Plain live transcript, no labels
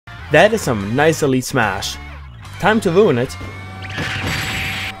That is some nice elite smash. Time to ruin it.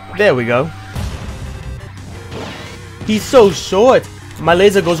 There we go. He's so short. My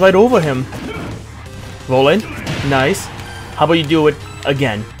laser goes right over him. Roll in. Nice. How about you do it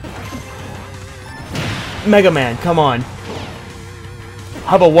again? Mega Man, come on.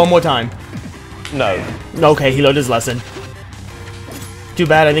 How about one more time? No. Okay, he learned his lesson. Too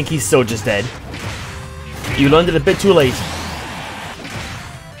bad, I think he's still just dead. You learned it a bit too late.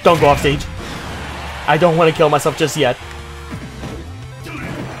 Don't go off stage. I don't want to kill myself just yet.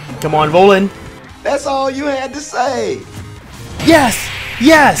 Come on, roll in. That's all you had to say. Yes!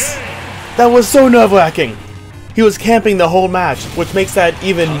 Yes! That was so nerve-wracking. He was camping the whole match, which makes that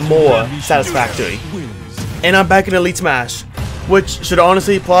even more satisfactory. And I'm back in Elite Smash, which should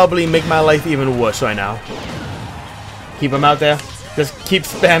honestly probably make my life even worse right now. Keep him out there. Just keep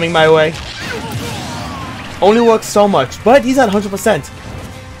spamming my way. Only works so much, but he's at 100%.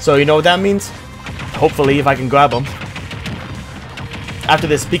 So you know what that means? Hopefully, if I can grab him. After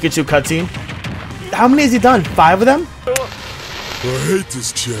this Pikachu cutscene. How many has he done? 5 of them? I hate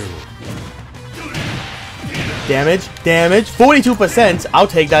this channel. Damage, damage, 42%. I'll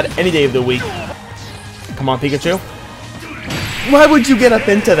take that any day of the week. Come on, Pikachu. Why would you get up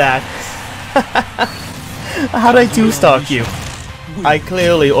into that? How'd I two-stalk you? I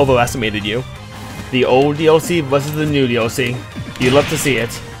clearly overestimated you. The old DLC versus the new DLC. You'd love to see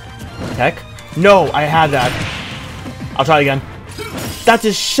it. Heck? No, I had that. I'll try again. That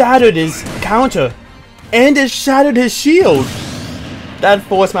just shattered his counter. And it shattered his shield. That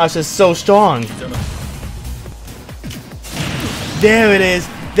force smash is so strong. There it is.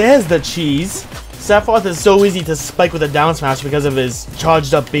 There's the cheese. Sephiroth is so easy to spike with a down smash because of his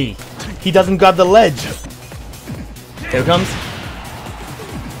charged up B. He doesn't grab the ledge. Here it comes.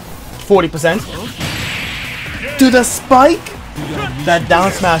 40%. To the spike? That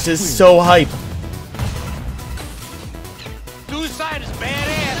down smash is so hype. Suicide is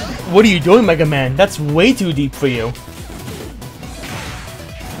badass. What are you doing, Mega Man? That's way too deep for you.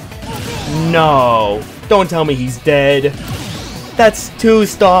 No. Don't tell me he's dead. That's 2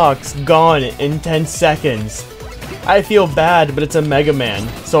 stocks gone in 10 seconds. I feel bad, but it's a Mega Man,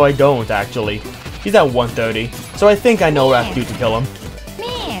 so I don't actually. He's at 130, so I think I know what I have to do to kill him.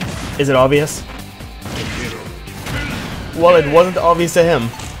 Is it obvious? Well, it wasn't obvious to him,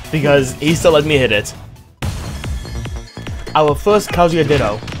 because he still let me hit it. Our first Kazuya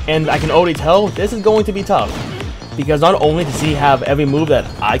Ditto, and I can already tell this is going to be tough. Because not only does he have every move that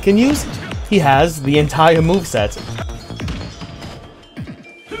I can use, he has the entire moveset.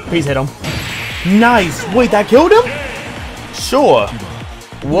 Please hit him. Nice! Wait, that killed him? Sure.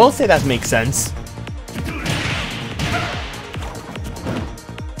 We'll say that makes sense.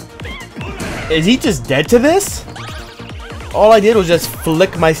 Is he just dead to this? All I did was just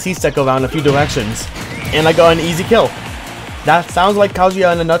flick my C-Stick around a few directions, and I got an easy kill. That sounds like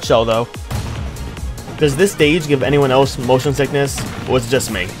Kazuya in a nutshell, though. Does this stage give anyone else motion sickness, or is it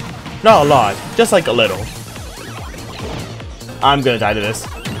just me? Not a lot, just like a little. I'm gonna die to this.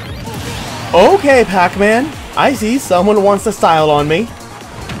 Okay, Pac-Man. I see someone wants to style on me.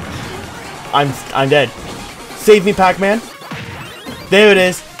 I'm dead. Save me, Pac-Man. There it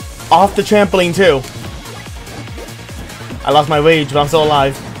is. Off the trampoline, too. I lost my rage, but I'm still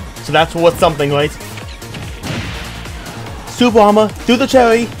alive. So that's worth something, right? Super Armor, through the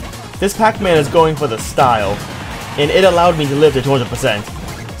cherry. This Pac-Man is going for the style. And it allowed me to live to 200%.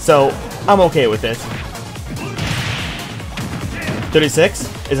 So, I'm okay with it. 36.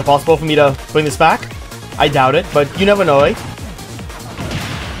 Is it possible for me to bring this back? I doubt it, but you never know, right?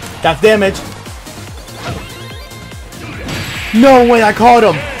 That's damage. No way, I caught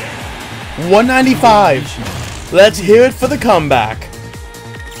him. 195. Let's hear it for the comeback.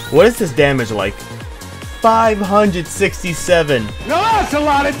 What is this damage like? 567. Now that's a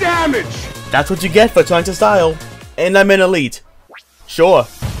lot of damage. That's what you get for trying to style. And I'm in Elite. Sure.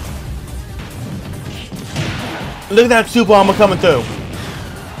 Look at that Super Armor coming through.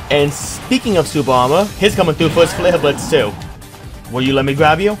 And speaking of Super Armor, he's coming through for his Flare Blitz too. Will you let me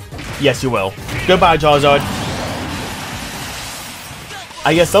grab you? Yes, you will. Goodbye, Charizard.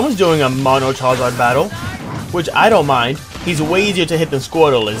 I guess someone's doing a mono Charizard battle, which I don't mind. He's way easier to hit than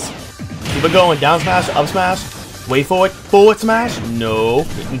Squirtle is. Keep it going, down smash, up smash, wait for it, forward smash. No,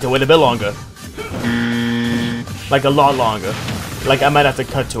 need to wait a bit longer. Like a lot longer. Like I might have to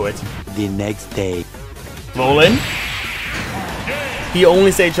cut to it. The next day. Roll in. He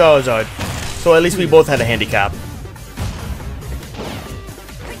only saved Charizard, so at least we both had a handicap.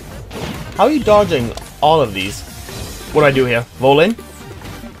 How are you dodging all of these? What do I do here? Roll in?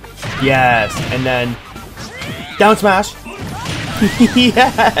 Yes, and then down smash.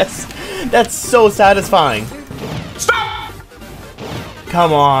 Yes! That's so satisfying. Stop!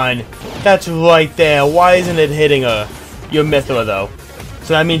 Come on. That's right there. Why isn't it hitting her? You're Mithra though.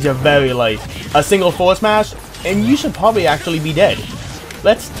 So that means you're very light. A single force smash, and you should probably actually be dead.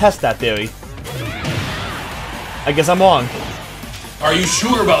 Let's test that theory. I guess I'm wrong. Are you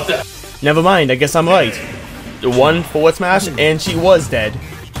sure about that? Never mind, I guess I'm right. One forward smash, and she was dead.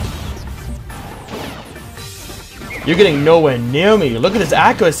 You're getting nowhere near me. Look at his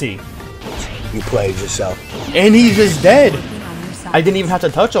accuracy. You played yourself. And he's just dead. I didn't even have to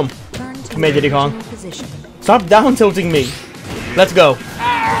touch him. Come here, Diddy Kong. Stop down tilting me. Let's go.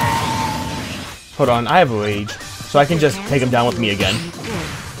 Hold on, I have rage. So I can just take him down with me again.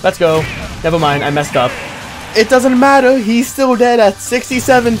 Let's go. Never mind, I messed up. It doesn't matter, he's still dead at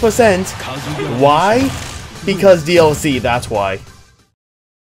 67%. Why? Because DLC, that's why.